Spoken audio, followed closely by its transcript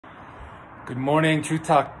Good morning, Truth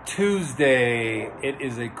Talk Tuesday. It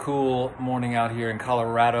is a cool morning out here in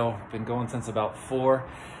Colorado. Been going since about 4.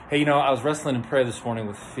 Hey, I was wrestling in prayer this morning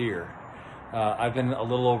with fear. I've been a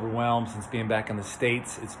little overwhelmed since being back in the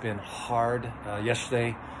States. It's been hard.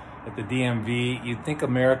 Yesterday at the DMV, you'd think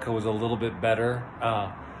America was a little bit better,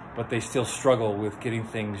 but they still struggle with getting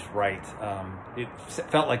things right. It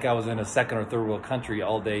felt like I was in a second or third world country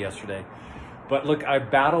all day yesterday. But look, I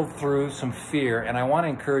battled through some fear, and I want to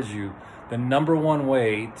encourage you. The number one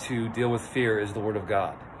way to deal with fear is the Word of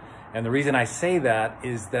God. And the reason I say that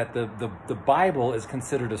is that the Bible is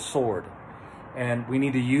considered a sword, and we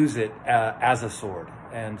need to use it as a sword.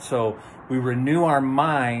 And so we renew our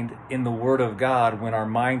mind in the Word of God when our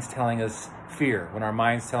mind's telling us fear, when our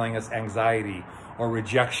mind's telling us anxiety or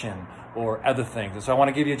rejection or other things. And so I want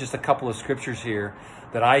to give you just a couple of scriptures here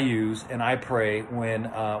that I use and I pray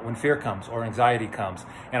when fear comes or anxiety comes.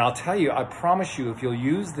 And I'll tell you, I promise you, if you'll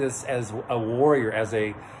use this as a warrior, as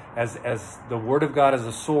the Word of God as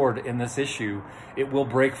a sword in this issue, it will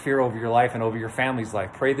break fear over your life and over your family's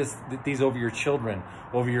life. Pray these over your children,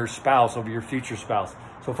 over your spouse, over your future spouse.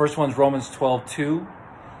 So first one's Romans 12:2.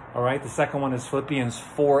 All right. The second one is Philippians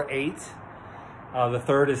 4:8. The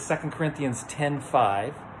third is 2 Corinthians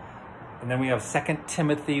 10:5. And then we have 2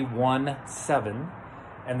 Timothy 1:7.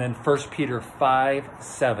 And then 1 Peter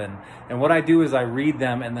 5:7. And what I do is I read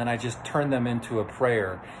them and then I just turn them into a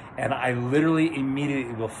prayer. And I literally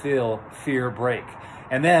immediately will feel fear break.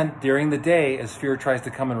 And then during the day, as fear tries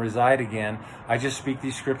to come and reside again, I just speak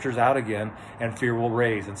these scriptures out again and fear will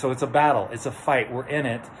raise. And so it's a battle. It's a fight. We're in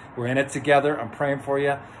it. We're in it together. I'm praying for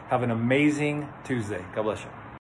you. Have an amazing Tuesday. God bless you.